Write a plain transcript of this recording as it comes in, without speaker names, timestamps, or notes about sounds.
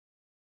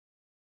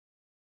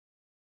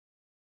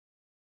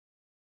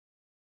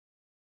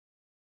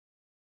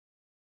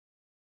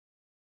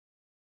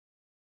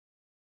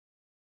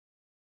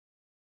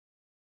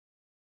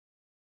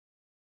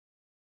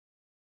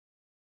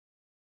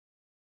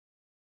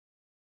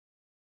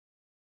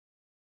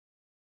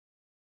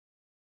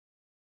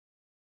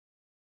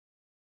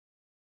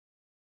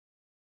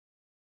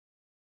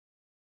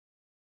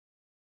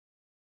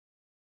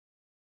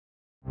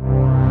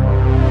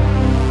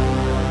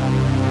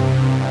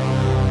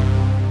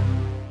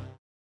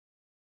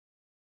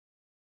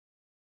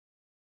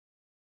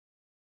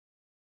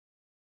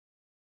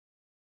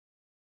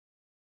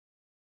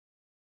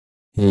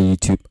Hey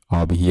YouTube,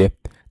 I'll be here.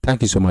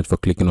 Thank you so much for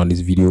clicking on this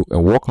video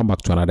and welcome back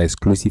to another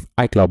exclusive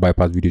iCloud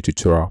bypass video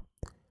tutorial.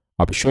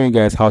 I'll be showing you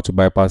guys how to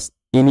bypass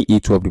any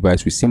A12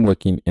 device with SIM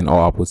working and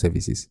all Apple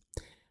services.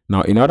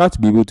 Now, in order to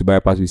be able to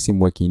bypass with SIM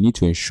working, you need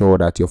to ensure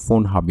that your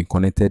phone have been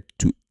connected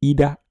to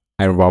either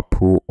iRiver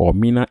Pro or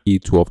Mina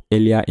A12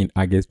 earlier in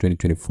August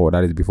 2024,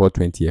 that is before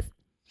 20th.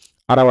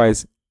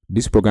 Otherwise,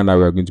 this program that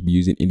we are going to be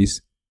using in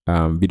this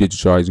video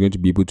tutorial is going to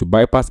be able to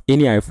bypass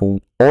any iPhone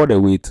all the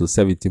way to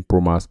 17 Pro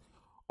Max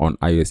on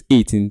iOS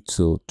 18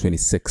 to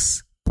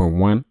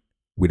 26.1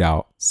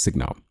 without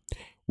signal.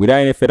 Without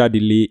any further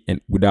delay and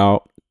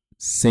without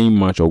saying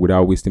much or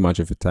without wasting much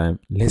of your time,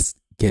 let's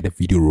get the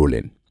video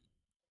rolling.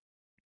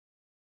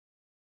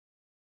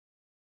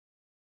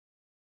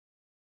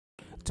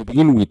 To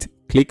begin with,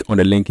 click on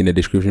the link in the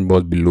description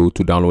box below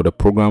to download the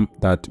program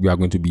that we are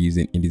going to be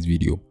using in this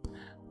video.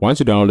 Once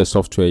you download the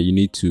software, you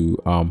need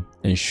to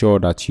ensure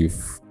that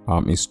you've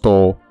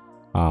installed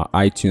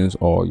iTunes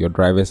or your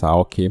drivers are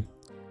okay.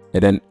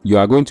 And then you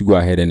are going to go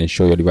ahead and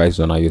ensure your device is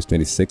on iOS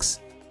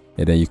 26.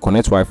 And then you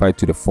connect Wi-Fi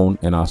to the phone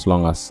and as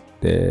long as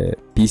the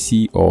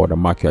PC or the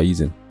Mac you are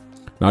using.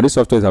 Now this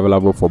software is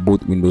available for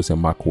both Windows and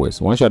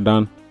macOS. Once you're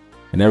done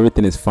and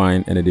everything is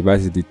fine and the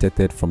device is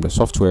detected from the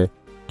software,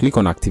 click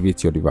on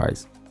activate your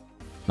device.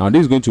 Now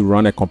this is going to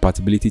run a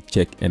compatibility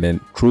check and then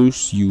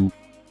throws you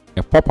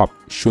a pop-up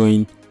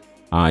showing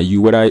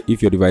you whether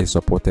if your device is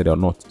supported or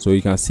not. So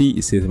you can see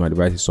it says my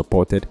device is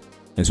supported,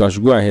 and so I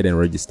should go ahead and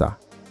register,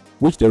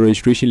 which the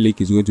registration link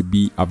is going to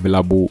be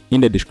available in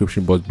the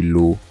description box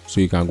below,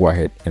 so you can go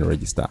ahead and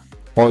register,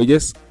 or you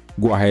just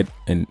go ahead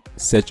and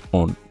search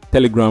on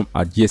Telegram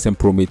at GSM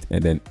Promate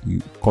and then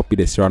you copy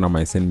the serial number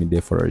and send me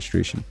there for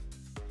registration.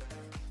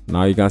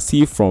 Now you can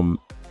see from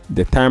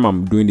the time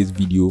I'm doing this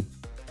video,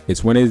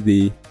 it's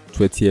Wednesday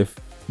 20th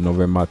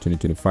November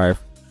 2025,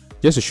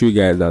 just to show you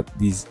guys that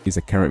this is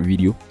a current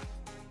video.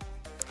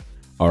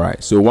 All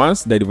right, so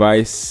once the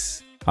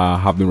device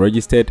have been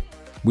registered,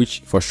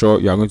 which for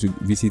sure you are going to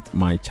visit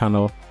my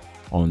channel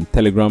on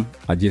Telegram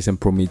at GSM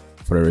Promate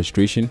for the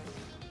registration.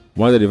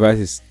 Once the device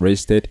is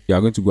registered, you are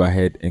going to go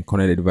ahead and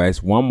connect the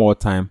device one more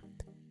time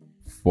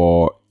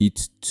for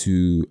it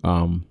to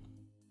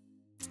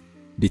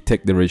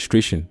detect the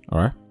registration. All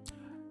right,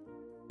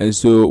 and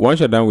so once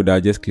you're done with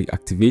that, just click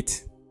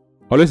activate.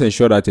 Always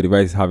ensure that your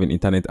device is having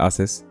internet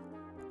access,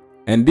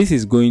 and this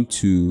is going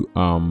to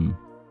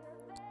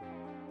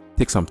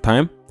take some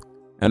time.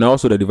 And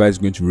also the device is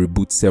going to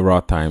reboot several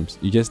times.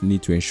 You just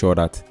need to ensure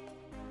that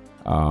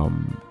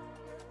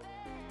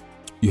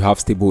you have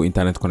stable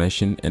internet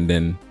connection and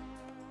then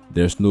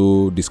there's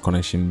no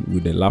disconnection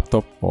with the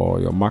laptop or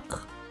your Mac.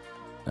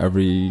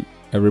 Every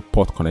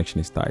port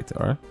connection is tight.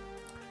 All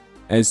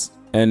right,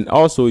 and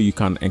also you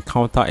can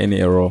encounter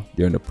any error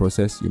during the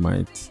process. You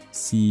might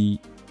see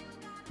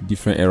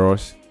different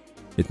errors.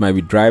 It might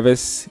be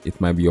drivers,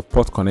 it might be your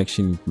port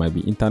connection, it might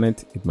be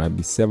internet, it might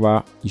be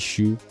server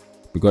issue,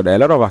 because a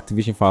lot of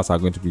activation files are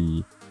going to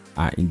be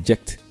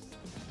injected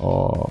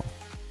or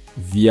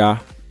via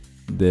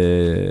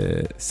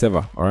the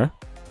server. All right,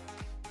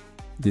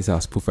 these are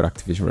spoofed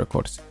activation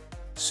records,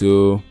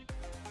 so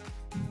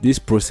this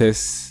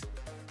process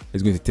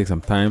is going to take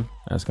some time.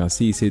 As you can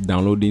see, it says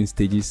downloading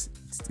stages,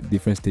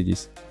 different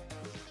stages.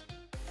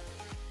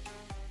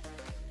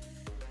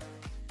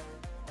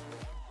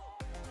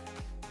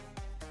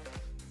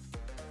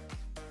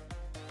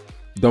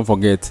 Don't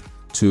forget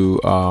to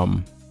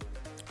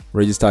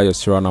register your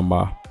serial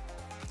number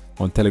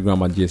on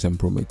Telegram at GSM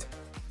Promate.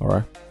 All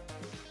right,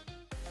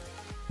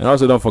 and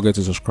also don't forget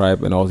to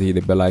subscribe and also hit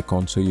the bell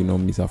icon so you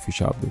don't miss our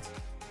future updates.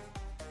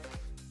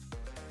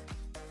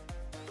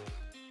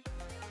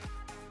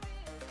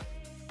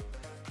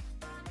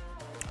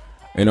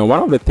 You know,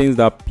 one of the things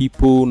that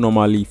people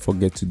normally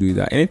forget to do is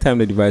that anytime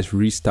the device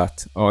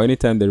restarts or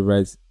anytime the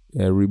device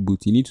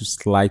reboot, you need to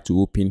slide to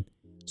open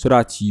so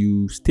that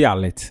you stay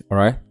alert. All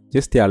right,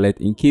 just stay alert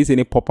in case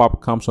any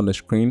pop-up comes on the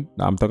screen.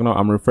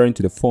 I'm referring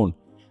to the phone.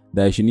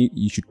 That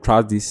you should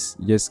trust this.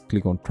 Just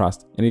click on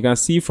trust, and you can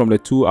see from the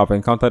two I've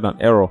encountered an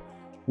error,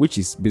 which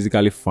is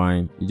basically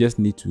fine. You just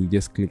need to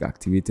just click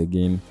activate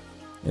again,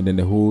 and then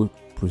the whole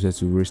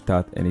process will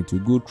restart and it will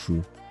go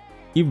through.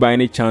 If by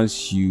any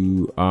chance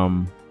you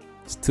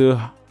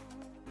still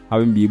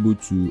haven't been able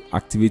to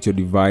activate your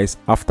device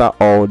after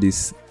all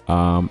this,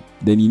 then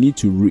you need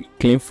to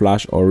claim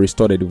flash or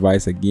restore the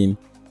device again,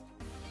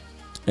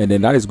 and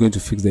then that is going to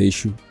fix the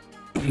issue.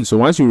 So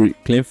once you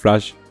claim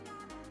flash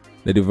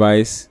the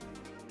device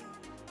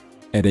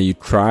and then you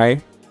try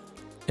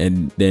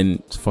and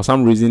then for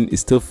some reason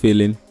it's still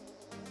failing,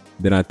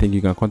 then I think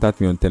you can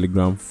contact me on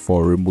Telegram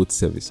for remote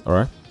service. All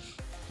right,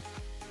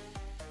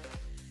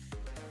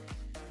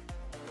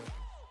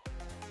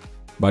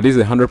 but this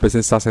is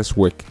 100% success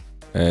work,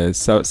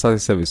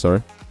 success service.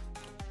 Sorry,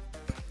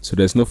 so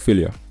there's no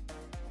failure.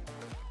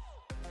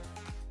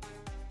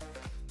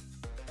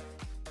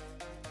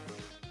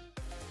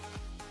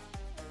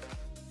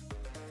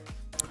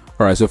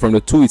 All right, so from the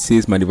tool it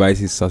says my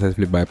device is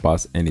successfully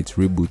bypassed and it's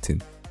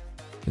rebooting.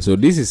 And so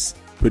this is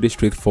pretty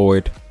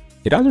straightforward.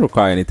 it doesn't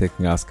require any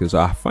technical skills. So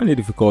I find it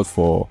difficult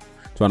to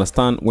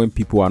understand when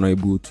people are not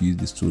able to use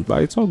this tool,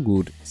 but it's all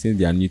good since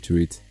they are new to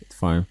it. It's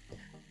fine.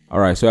 All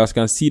right, so as you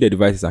can see, the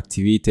device is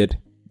activated,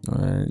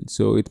 and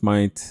so it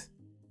might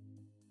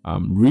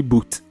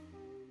reboot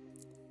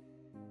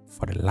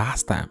for the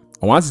last time.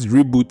 And once it's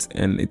reboot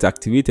and it's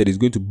activated, it's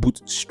going to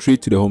boot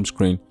straight to the home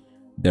screen.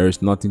 There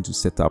is nothing to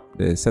set up.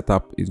 The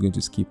setup is going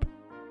to skip.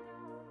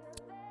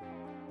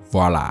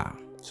 Voila.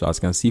 So as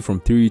you can see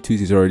from 3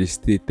 tweets, it's already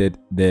stated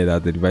there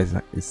that the device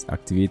is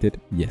activated.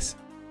 Yes.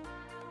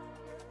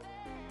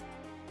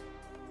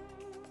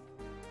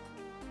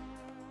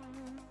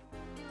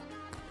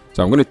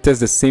 So I'm going to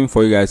test the same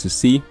for you guys to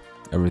see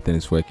everything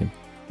is working.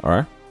 All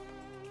right.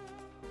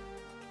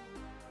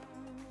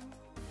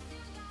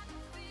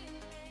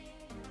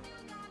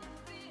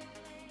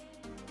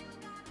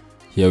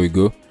 Here we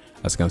go.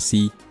 As you can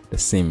see, the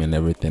same and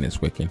everything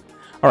is working.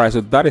 All right,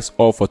 so that is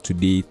all for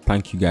today.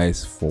 Thank you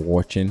guys for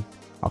watching.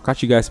 I'll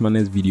catch you guys in my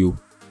next video.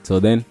 Till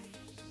then,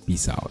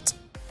 peace out.